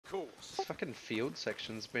This fucking field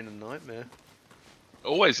section's been a nightmare.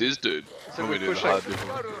 Always is, dude. So When we we do the push hard like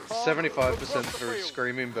difficulty. 75% through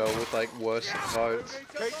Screaming Bell with like worse votes.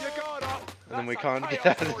 And then we can't get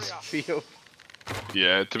out of this field.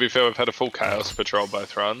 Yeah, to be fair, we've had a full Chaos patrol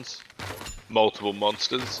both runs. Multiple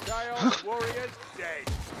monsters.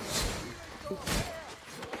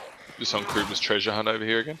 Just on Kruger's treasure hunt over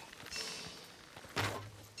here again.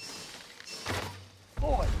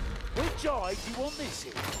 Boy, which eye do you want this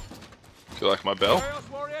in? Do you like my bell?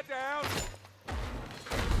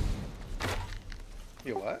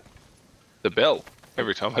 You what? The bell.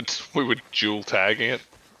 Every time we were dual tagging it.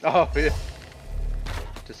 Oh, yeah.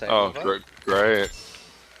 Oh, great.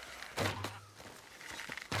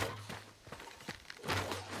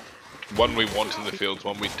 One we want in the fields,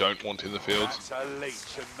 one we don't want in the fields. That's a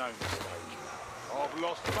leech and no mistake. I've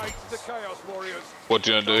lost mates to Chaos Warriors. What do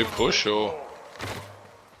you want to do? Push or?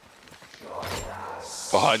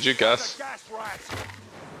 Behind you, Gas.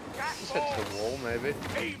 Just head to the wall, maybe.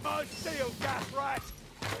 Eat my steel, gas rat.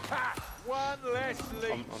 Ha! One less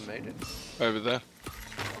leech. I made it. Over there.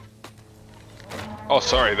 Oh,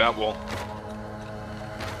 sorry, that wall.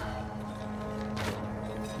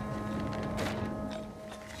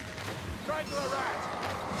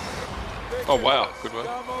 Oh wow, good one.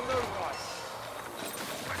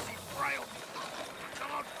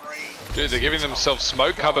 Dude, they're giving themselves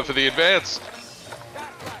smoke cover for the advance.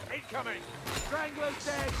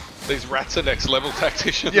 These rats are next level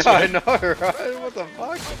tacticians. Yeah, I know, right? What the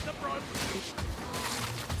fuck?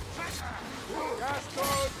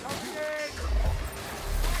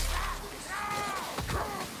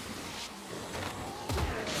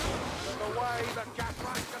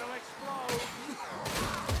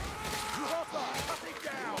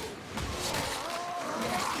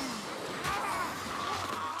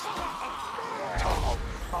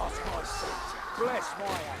 Bless my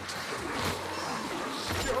hand.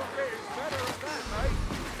 You're getting better at that, mate.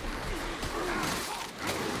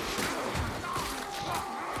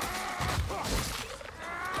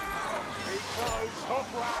 He close, hot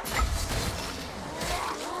rat.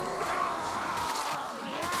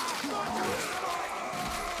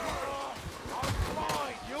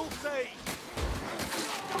 Fine, you'll see.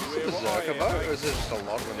 Is it Berserker boat, or is there just a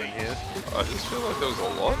lot of them in here? I just feel like there was a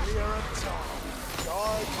lot.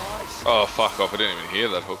 Oh, fuck off, I didn't even hear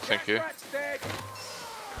that hook, thank you.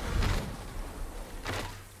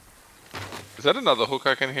 Is that another hook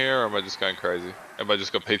I can hear, or am I just going crazy? Am I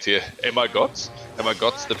just got PTSD? Am I GOTS? Am I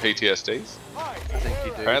GOTS the PTSDs? I think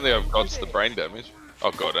you do. Apparently I've GOTS the brain damage.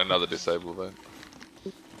 Oh god, another disable then.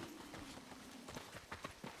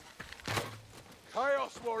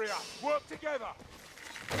 Chaos Warrior, work together.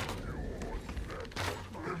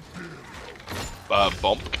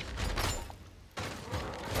 Bomb.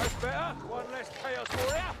 That's better. One less Chaos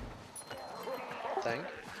Warrior. Thank.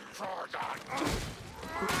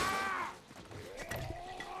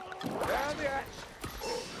 Down the hatch.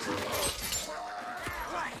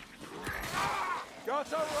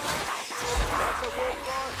 Got a rat. That's a wolf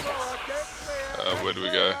by fire. Where do we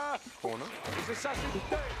go? Corner. His assassin's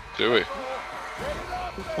dead. Do we?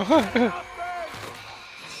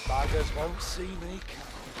 Buggers won't see me come.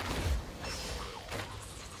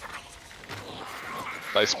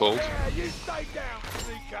 Baseball. Yeah, you stay down,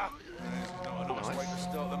 sneaker. Not a nice way to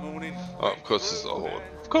start the morning. Oh, of course there's a horde.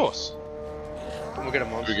 Of course. And we'll get a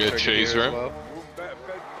monster. We get a cheese here as room.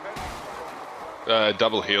 well.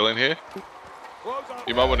 Double heal in here.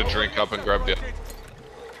 You might want to drink up and grab the...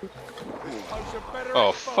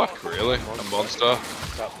 Oh, fuck, really? A monster?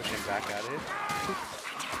 Start pushing back out of here.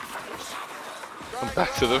 I'm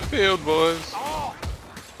back to the field, boys.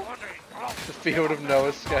 The field of no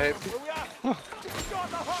escape.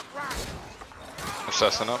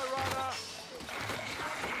 Assassin up.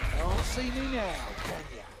 Don't see me now, can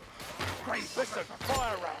ya? Great, listen,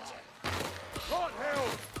 fire rat. Hot hell.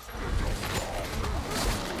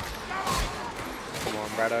 Come on,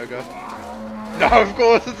 Brad Ogre. No, of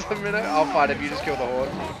course it's a minute. I'll fight if you just kill the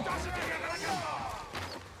horde.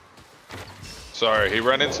 Sorry, he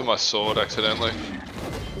ran into my sword accidentally.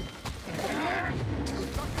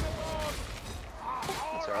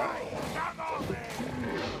 It's alright.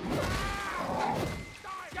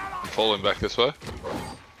 Falling back this way.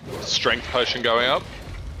 Strength potion going up.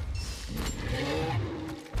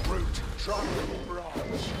 Root, trunk,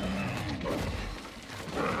 branch.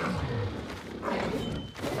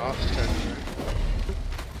 Oh, it's turned.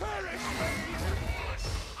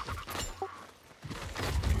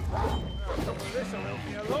 This'll help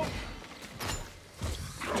me along.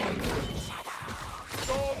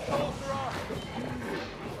 Storm sorcerer.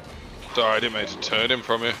 Sorry, I didn't mean to turn him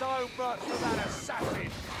from you. So much for that assassin.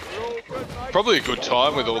 We're all Probably a good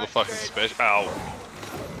time with all the fucking special. Ow.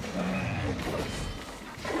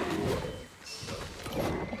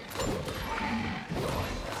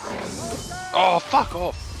 Oh, fuck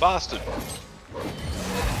off, bastard.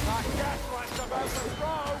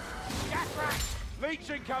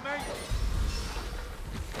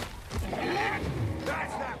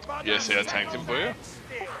 Yeah, see, I tanked him for you.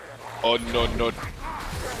 Oh, no, no.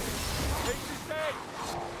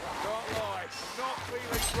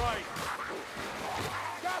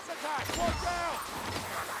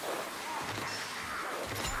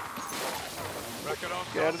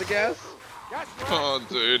 Get out of the gas. Oh,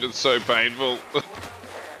 dude, it's so painful.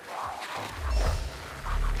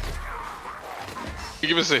 You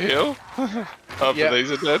give us a heal? After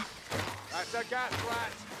these are dead? That's a gas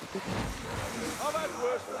rat. I've had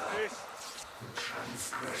worse than this.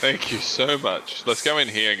 Thank you so much. Let's go in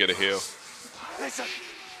here and get a heal. Listen,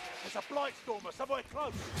 there's a blight stormer somewhere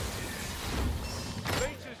close.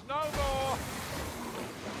 Leeches no more.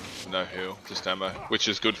 No heal, just ammo, which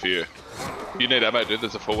is good for you. You need ammo, dude.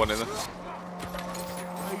 There's a full one in there.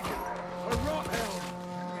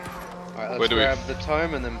 Alright, Where let's do grab the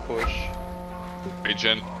tome and then push.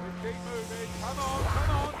 Regen.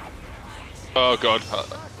 Oh god.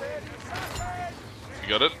 You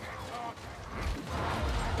got it?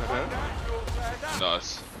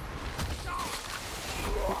 Nice.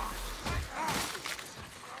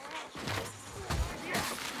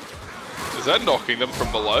 Is that knocking them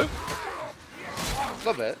from below? A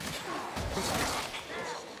little bit.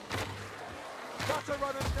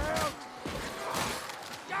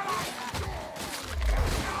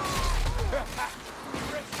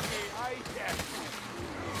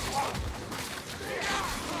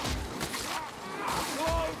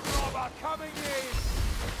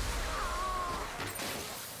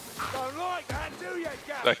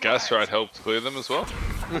 That gas ride helped clear them as well.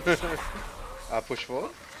 Push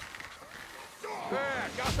forward. There,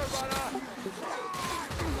 gutter runner.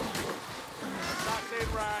 That's in,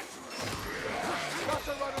 rat.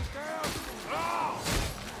 Gutter runner's down. Oh,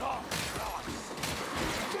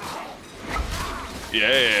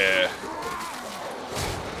 Yeah.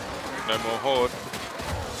 No more horde.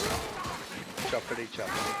 Choppity,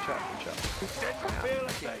 choppity, chop, chop.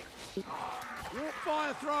 Your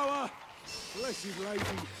fire thrower. Bless his lady.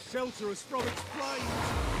 Shelter us from its flames.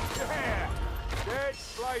 Yeah. Dead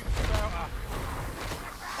flame spouter.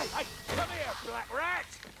 Hey, come here, black rat!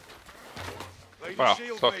 Lady, wow,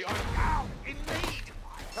 shield tough. me, I'm out in need!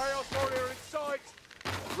 Chaos warrior in sight!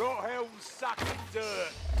 Rot helm sucking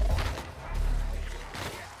dirt!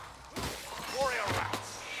 Warrior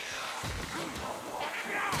rats!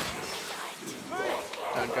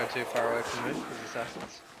 Don't go too far away from me, because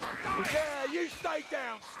assassins. Yeah, you stay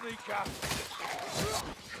down, sneaker!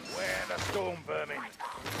 Where the storm vermin?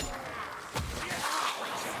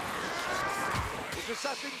 The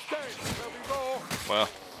assassin's dead, there'll be more! Well,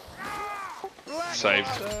 saved.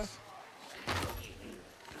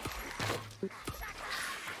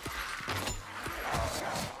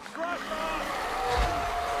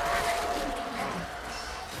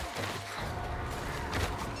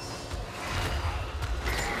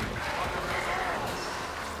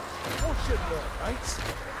 Mates,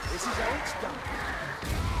 this is how it's done.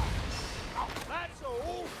 That's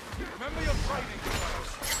all. Remember your training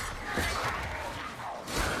drills.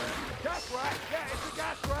 Gas rat, yeah, it's a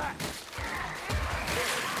gas rat.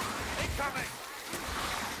 Incoming.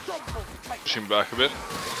 Push him back a bit.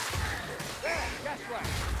 There, gas rat.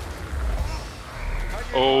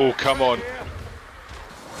 Oh, come on.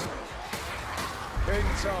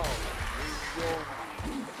 Control.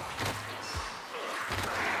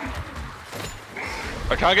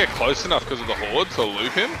 I can't get close enough because of the horde to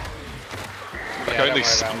loop him. Like Yeah, only don't worry about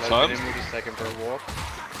sometimes. him, we'll just take him for a walk.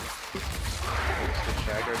 Switch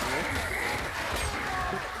aggro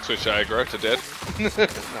to Switch aggro to dead. me.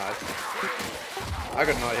 Nice. I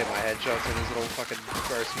could not hit my headshots in his little fucking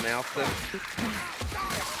gross mouth thing.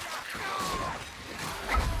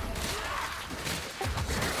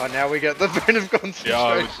 Oh, now we get the burn of concentration.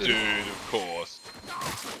 Yeah, dude, of course.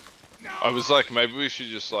 I was like, maybe we should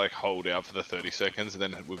just like hold out for the 30 seconds and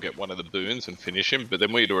then we'll get one of the boons and finish him, but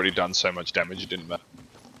then we'd already done so much damage it didn't matter.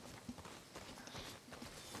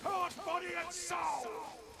 Heart, body, and soul.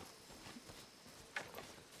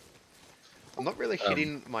 I'm not really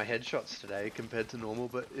hitting my headshots today compared to normal,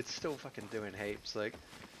 but it's still fucking doing heaps. Like,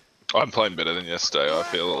 I'm playing better than yesterday, I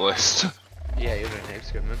feel at least. yeah, you're doing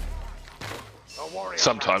heaps good, man.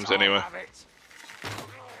 Sometimes anyway.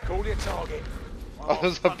 Call your target. Oh,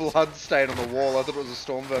 there's a blood stain on the wall. I thought it was a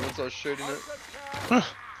storm vermin, so I was shooting it.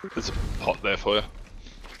 There's a pot there for you.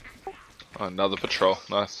 Oh, another patrol,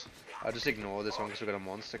 nice. I'll just ignore this one because we've got a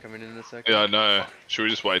monster coming in a second. Yeah, I know. Should we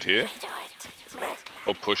just wait here?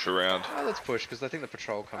 Or push around? Oh, let's push because I think the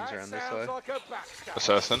patrol comes around this way. Like a backstab.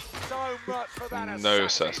 Assassin? So much for that No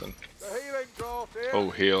assassin. The healing draft here. Oh,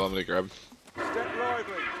 heal, I'm gonna grab. Step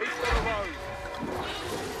lively. East of the road.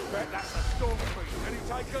 Bet that's a storm beast.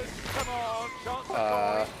 Any takers? Come on. Chance to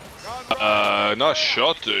fight. Nice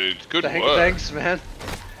shot, dude. Good work. Thanks, man.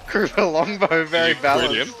 Kruger longbow, very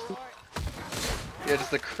balanced. Him? Yeah,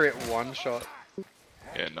 just a crit one shot.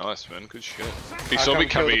 Yeah, nice, man. Good shit. He saw me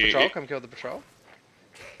kill coming the patrol, in. come kill the patrol.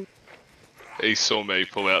 He saw me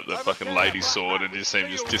pull out the fucking lady sword and just see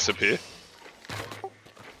him just disappear.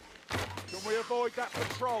 Can we avoid that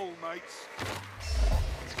patrol, mates?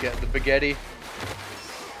 Let's get the spaghetti.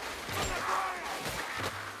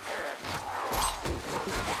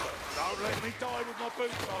 Don't let me die with my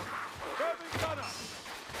boots on. Heavy gunner.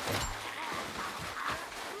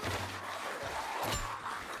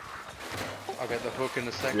 I'll get the hook in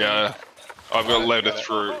a second. Yeah. I've got a ladder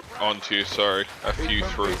through onto you, sorry. A few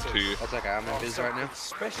through to you. That's okay, I'm in biz right now.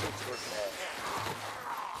 Special to repair.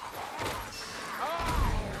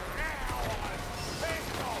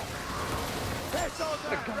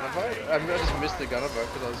 The gunner vote? I just missed the gunner vote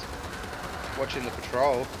because I was watching the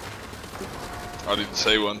patrol. I didn't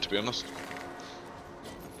see one, to be honest.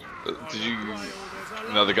 Did you...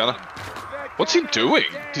 Another gunner? What's he doing?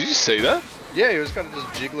 Did you see that? Yeah, he was kind of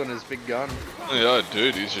just jiggling his big gun. Yeah,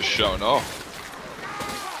 dude, he's just showing off.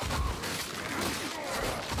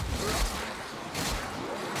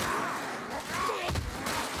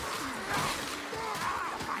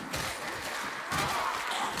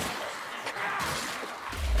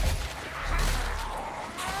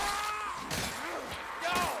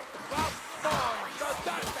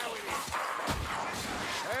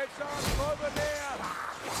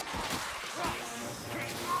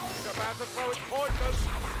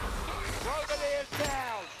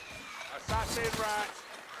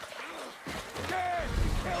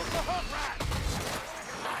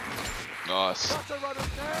 Nice.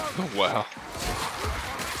 Wow.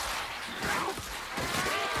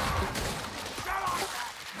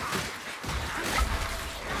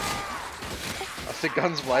 I see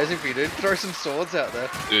guns blazing for you, dude. Throw some swords out there.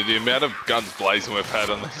 Dude, the amount of guns blazing we've had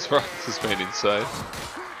on these runs has been insane.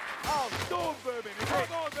 Oh, storm vermin! Come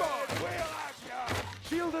on, we'll have ya!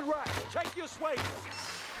 Shield and rat, take your swings!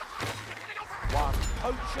 One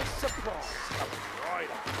poacher's surprise coming right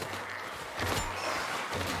up.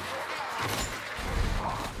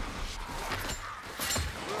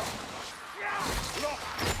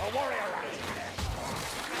 A warrior rat!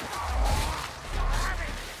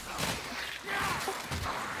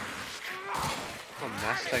 Oh,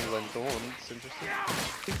 mass tangling thorn. It's interesting.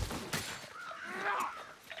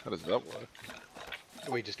 How does that work?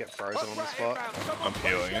 We just get frozen on the spot. I'm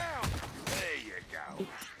healing you. There you go.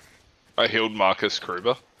 I healed Marcus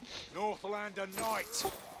Kruber. Northlander Knight.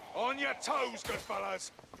 On your toes, good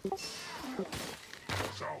fellas.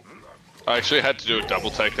 I actually had to do a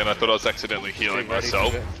double take then. I thought I was accidentally healing Ready to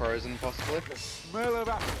myself. get frozen, possibly. The smell of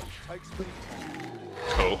apple takes me.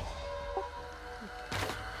 Cool.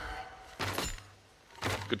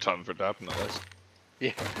 Good time for it to happen, at least.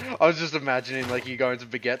 Yeah, I was just imagining like you going to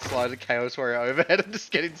Baguette Slide, Chaos Warrior overhead and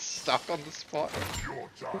just getting stuck on the spot.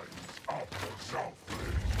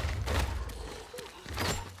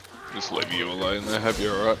 Just leave you alone there, hope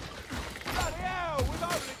you're alright. Bloody hell, we've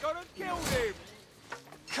only gone and killed him.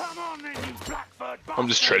 Come on then, you Blackford I'm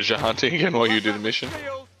just treasure hunting again while you do the mission.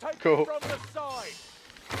 Cool. From the side.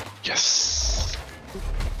 Yes!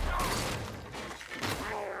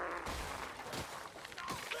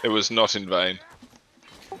 It was not in vain.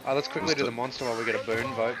 Oh, let's quickly do the monster while we get a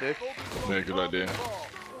boon vote, dude. Yeah, good idea.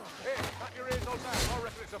 Here, cut your ears on that. I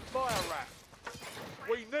reckon it's a fire rat.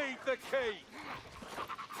 We need the key.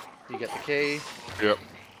 You get the key. Yep.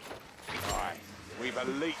 Right, we've a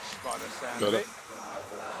leech by the sound Got of it.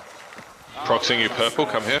 Proxying you purple,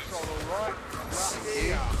 come here.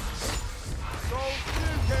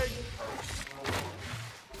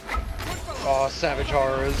 Oh, Savage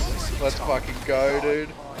Horrors. Let's fucking go, dude.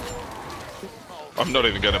 I'm not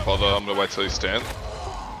even gonna bother, I'm gonna wait till he stands.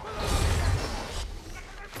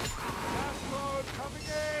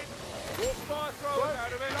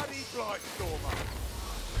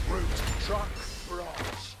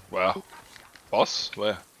 Wow. Boss?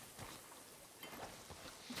 Where?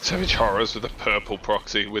 Savage Horrors with a purple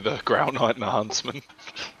proxy with a Grail Knight and a Huntsman.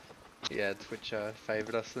 Yeah, Twitch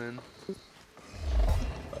favoured us then.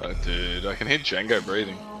 Oh dude, I can hear Django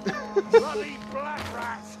breathing. Bloody black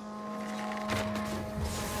rat!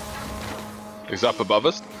 He's up above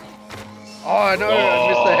us. Oh, I know, I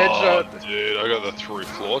missed the headshot. Dude, I got the through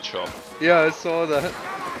floor chop. Yeah, I saw that.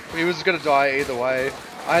 He was gonna die either way.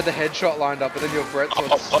 I had the headshot lined up, but then your Brett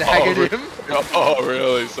sword staggered him. Oh,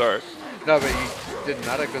 really? Sorry. No, but he didn't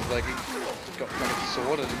matter because like he got fucking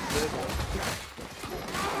sorted instead.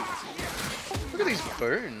 Look at these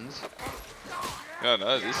boons. No,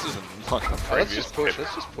 no, this isn't like the Oh, previous. let's just push.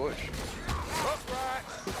 Let's just push.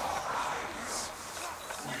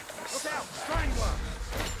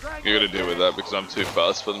 You gotta deal with that because I'm too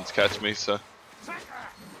fast for them to catch me, so.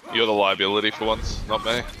 You're the liability for once, not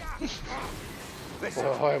me.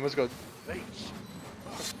 Oh, I almost got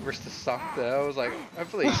wrist to suck there. I was like,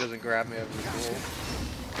 hopefully he doesn't grab me over this wall.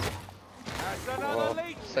 Oh,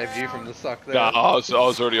 saved you from the suck there. Nah, I was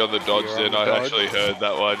already on the dodge You're then. on the I dodge? actually heard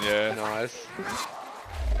that one, yeah. Nice.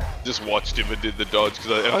 Just watched him and did the dodge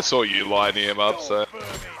because I saw you lining him up, so.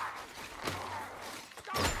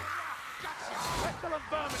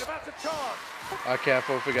 Oh,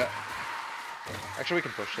 careful if we get. Actually, we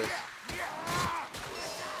can push this.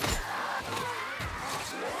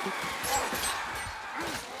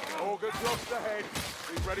 August lost ahead.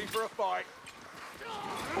 He's ready for a fight.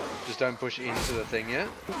 Just don't push into the thing yet.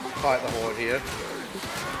 Fight the horde here.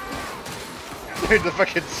 Dude, the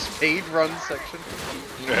fucking speed run section.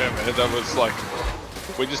 Yeah, man, that was like.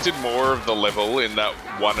 We just did more of the level in that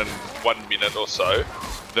 1 minute or so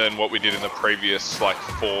than what we did in the previous, like,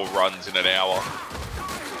 4 runs in an hour.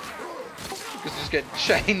 Because you just get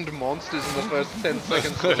chained monsters in the first 10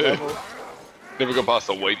 seconds of the level. Never got past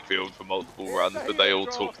the wheat field for multiple runs, but they all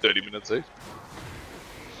took 30 minutes each.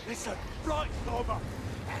 Listen, Flight Stormer.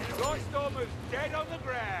 Flight Stormer's dead on the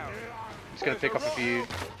ground. I'm just going to pick up a few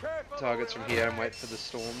targets from here and wait for the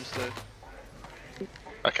storms to...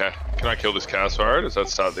 Okay, can I kill this chaos warrior? Does that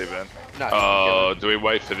start the event? No, you can kill Do we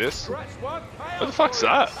wait for this? What the fuck's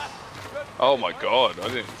that? Oh my god, I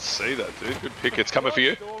didn't see that, dude. Good pick. It's coming for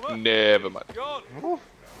you. Never mind. Ooh.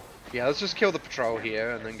 Yeah, let's just kill the patrol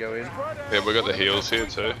here and then go in. Yeah, we got the heals here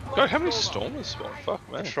too. God, how many stormers spawn? Fuck,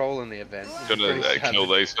 man. Patrol in the event. Gonna kill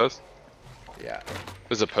these guys. Yeah.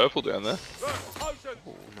 There's a purple down there.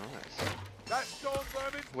 Oh, nice.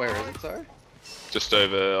 Where is it, sorry? Just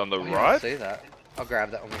over on the Oh, yeah, I right. see that. I'll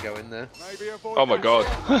grab that when we go in there. Oh my god,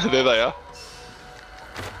 there they are.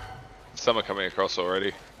 Some are coming across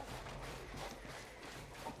already.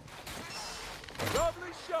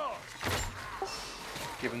 Lovely shot.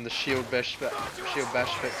 Give him the shield bash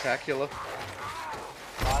spectacular.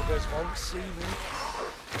 Others won't see me.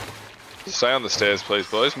 Stay on the stairs, please,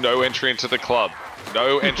 boys. No entry into the club.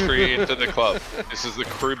 No entry into the club. This is the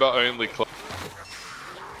Kruber only club.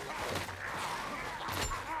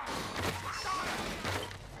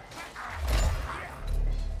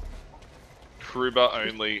 Kruber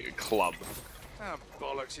only club. Ah,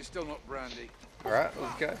 bollocks, you're still not brandy. Alright,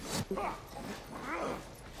 let's go.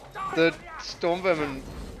 The Stormvermin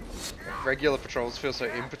regular patrols feel so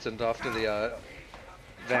impotent after the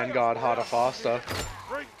Vanguard harder faster.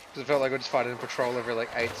 Because it felt like we're just fighting a patrol every like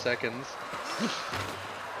 8 seconds.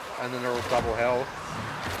 And then they're all double health.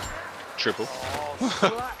 Triple.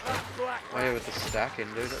 Oh yeah, with the stacking,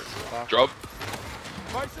 dude. That's fucked. Drop.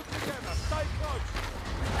 Face them together, stay close.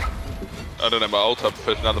 I don't know, my ult up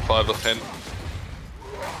for another 5 or 10.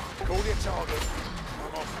 Call your target.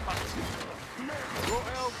 I'm off hunting. Your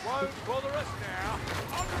help won't bother us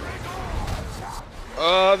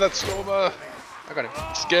now. That Stormer I got him.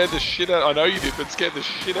 scared the shit out. I know you did, but scared the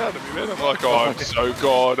shit out of me, man. I'm like, oh, I'm so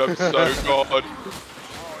god. I'm so god. Oh, he won't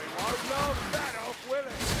love that off, will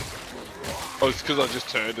he? Oh, it's because I just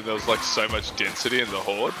turned and there was like so much density in the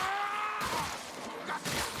horde.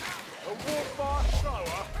 A warfire thrower?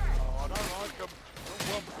 Oh, I don't like them.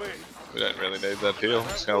 Not one bit. We don't really need that heal.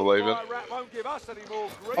 Just gonna leave it. Rat won't give us any more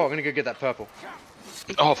grief. Oh, I'm gonna go get that purple.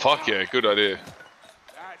 Oh, fuck yeah. Good idea.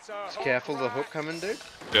 That's Just careful, the hook coming, dude.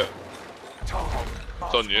 Yeah. It's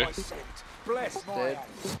on you. Bless my Dead.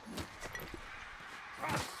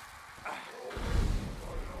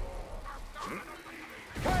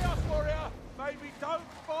 Chaos Warrior, maybe don't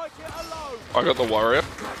fight it alone. I got the warrior.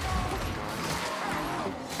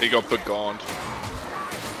 He got begoned.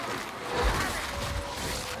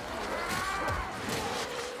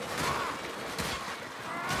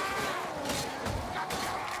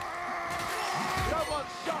 Someone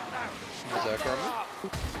shot that. Berserker on me.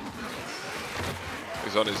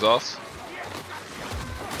 He's on his ass.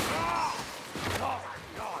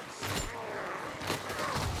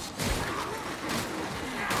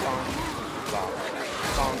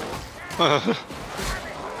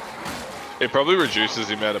 It probably reduces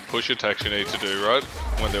the amount of push attacks you need to do, right?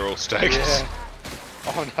 When they're all stacked. Yeah.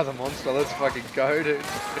 Oh, another monster. Let's fucking go, dude.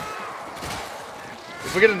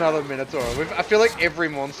 If we get another Minotaur, I feel like every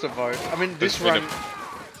monster vote. I mean, this run.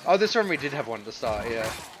 Oh, this run we did have one to start.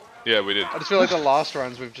 Yeah. Yeah, we did. I just feel like the last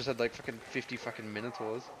runs we've just had like fucking 50 fucking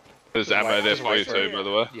Minotaurs. There's Just ammo wait- there just for wait you for too, it. by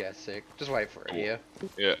the way. Yeah, sick. Just wait for it here.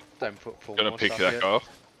 Yeah. Don't pull Gonna more pick stuff that yet. guy off.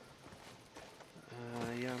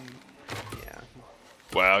 Yeah.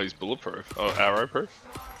 Wow, he's bulletproof. Oh, arrow proof.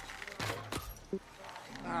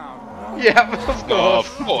 Yeah, of Oh, of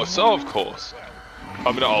course. course, oh, of course.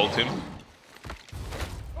 I'm gonna ult him.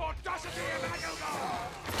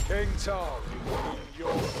 King Tom,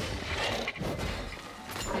 your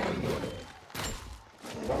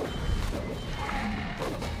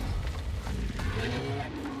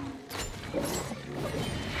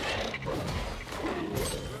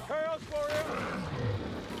Chaos Warrior.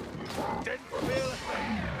 Didn't feel a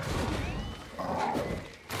thing.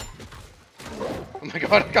 Oh my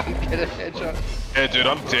god, I can't get a headshot. Yeah, dude,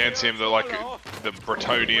 I'm dancing him the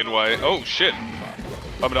Bretonian way. Oh shit!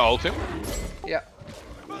 I'm gonna ult him. Yeah.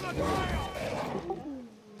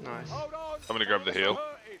 Nice. Hold on. I'm gonna grab the heal.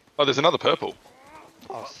 Oh, there's another purple.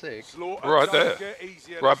 Oh, sick. Slaughter Right doesn't there. get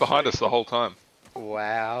easier Right to behind see. us the whole time.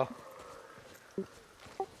 Wow.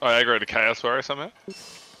 I aggroed a Chaos Warrior somehow.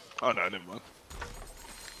 Oh no, never mind.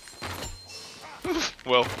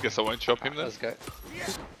 Well, guess I won't chop him then. Let's go.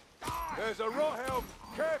 There's a rot helm.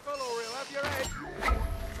 Careful or he'll have your head.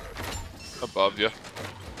 Above you.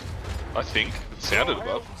 I think. It sounded Rot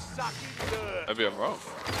above. helm sucking dirt. Maybe I'm wrong.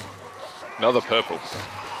 Another purple.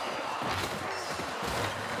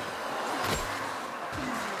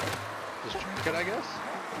 Just drink it, I guess.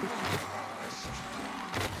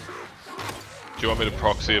 Do you want me to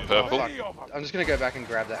proxy a purple? Fuck. I'm just gonna go back and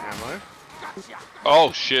grab that ammo.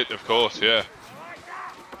 Oh shit, of course, yeah.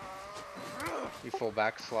 You fall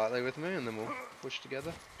back slightly with me and then we'll push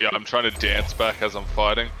together. Yeah, I'm trying to dance back as I'm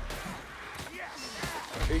fighting.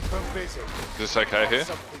 Keep them busy. Is this okay here?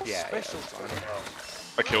 Yeah, that's fine.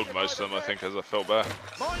 I killed most of them, I think, as I fell back.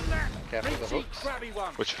 Mind that. Careful with the Meaty, hooks. crabby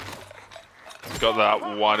one. Which... Got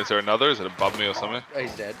that one. Is there another? Is it above me or something? Oh,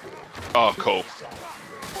 he's dead. Oh, cool.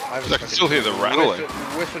 I was I can still hear the rattling.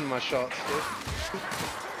 Whiffing my shots, dude.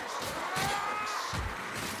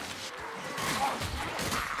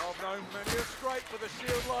 I've known many a scrape with a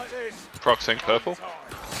shield like this. Proxing purple.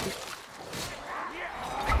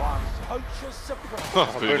 One poacher's surprise. Oh,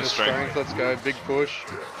 boon of Bonus strength. strength, let's go. Big push.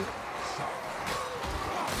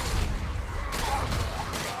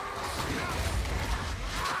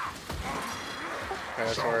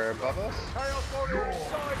 Chaos Warrior above us. Chaos Warrior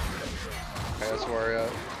inside. Chaos Warrior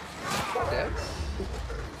dead.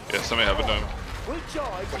 Yeah, something happened to him. We'll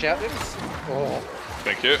jive. Watch out, dude. Oh.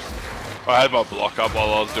 Thank you. I had my block up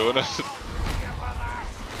while I was doing it.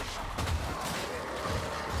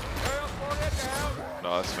 Chaos Warrior down.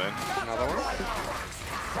 Nice, man. Another one.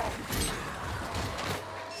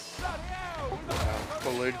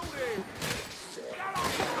 Bullied.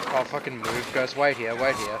 Oh, fucking move, guys. Wait here,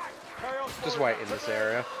 wait here. Chaos Just Warrior. wait in this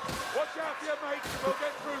area. Watch out for your mates. We'll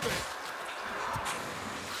get through this.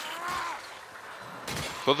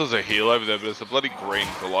 I thought there's a heal over there, but there's a bloody green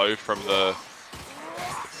glow from the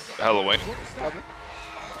Halloween.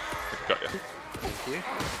 Got ya. Thank you.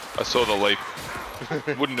 I saw the leap.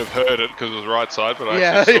 Wouldn't have heard it because it was right side, but I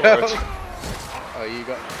Yeah, actually saw yeah. it. Oh, you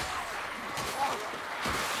got...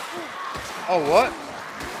 Oh, what?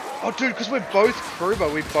 Oh, dude, because we're both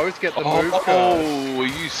Kruber, we both get the move curse. Oh, are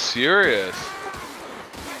you serious?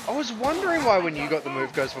 I was wondering why when you got the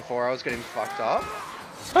move curse before I was getting fucked up.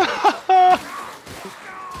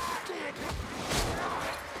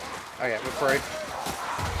 Okay, we're free.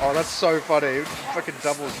 Oh, that's so funny. It fucking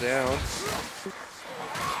doubles down.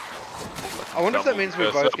 I wonder if that means we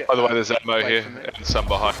both get... By the way, there's ammo Wait here for me. and some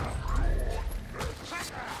behind.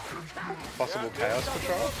 Possible Chaos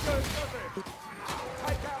Patrol?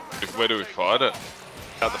 Where do we fight it?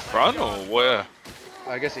 Out the front or where?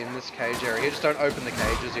 I guess in this cage area. Just don't open the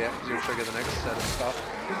cages yet, because you'll trigger the next set of stuff.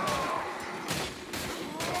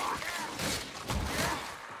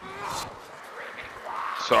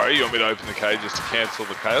 Sorry, you want me to open the cages to cancel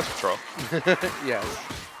the Chaos Patrol? Yes.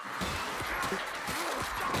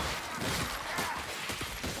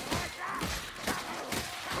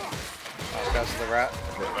 Oh, goes to the rat.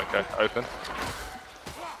 Okay, open.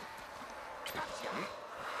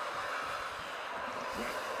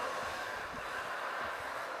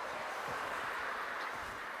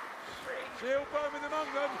 Shield bombing among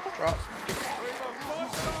them. Drop. Bring the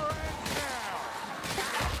monster in now.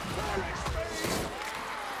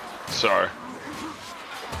 Sorry.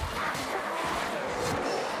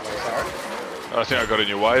 Sorry. I think I got in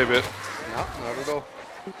your way a bit. No, not at all.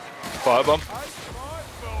 Firebomb.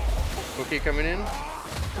 Cookie coming in.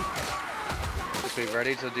 Just just be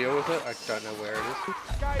ready to deal with it. I don't know where it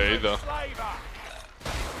is. Either.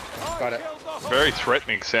 Got it. Very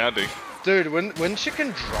threatening sounding. Dude, when shit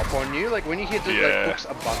can drop on you, like when you hit the like, hooks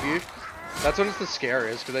above you, that's when it's the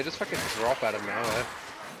scariest, because they just fucking drop out of nowhere.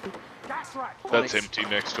 That's empty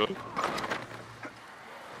next to it.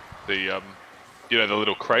 The you know, the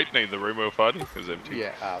little crate near the room we were fighting was empty.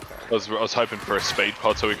 Yeah, okay. I was hoping for a speed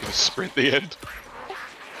pod so we could just sprint the end.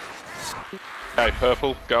 Hey,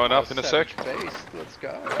 purple going up in a sec. Beast. Let's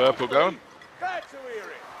go. Purple going. Glad to hear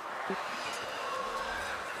it.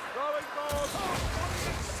 Going forward.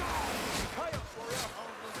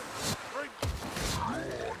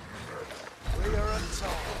 We are on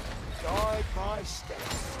top. Guide my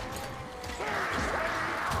steps.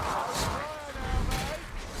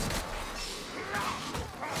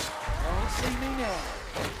 Don't see me now.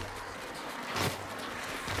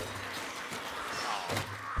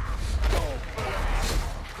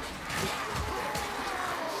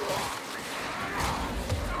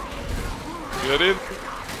 Get in.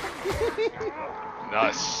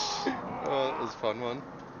 Nice. Oh, that was a fun one.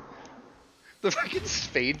 The fucking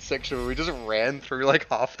speed section where we just ran through like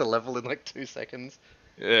half the level in like 2 seconds.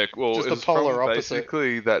 Yeah, well, Just it the was polar from opposite.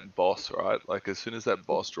 basically that boss, right? Like, as soon as that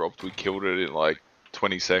boss dropped, we killed it in like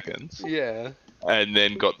 20 seconds. Yeah. And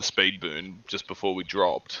then got the speed boon just before we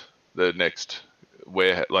dropped the next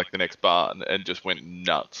the next barn, and just went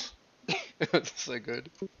nuts. It's so good.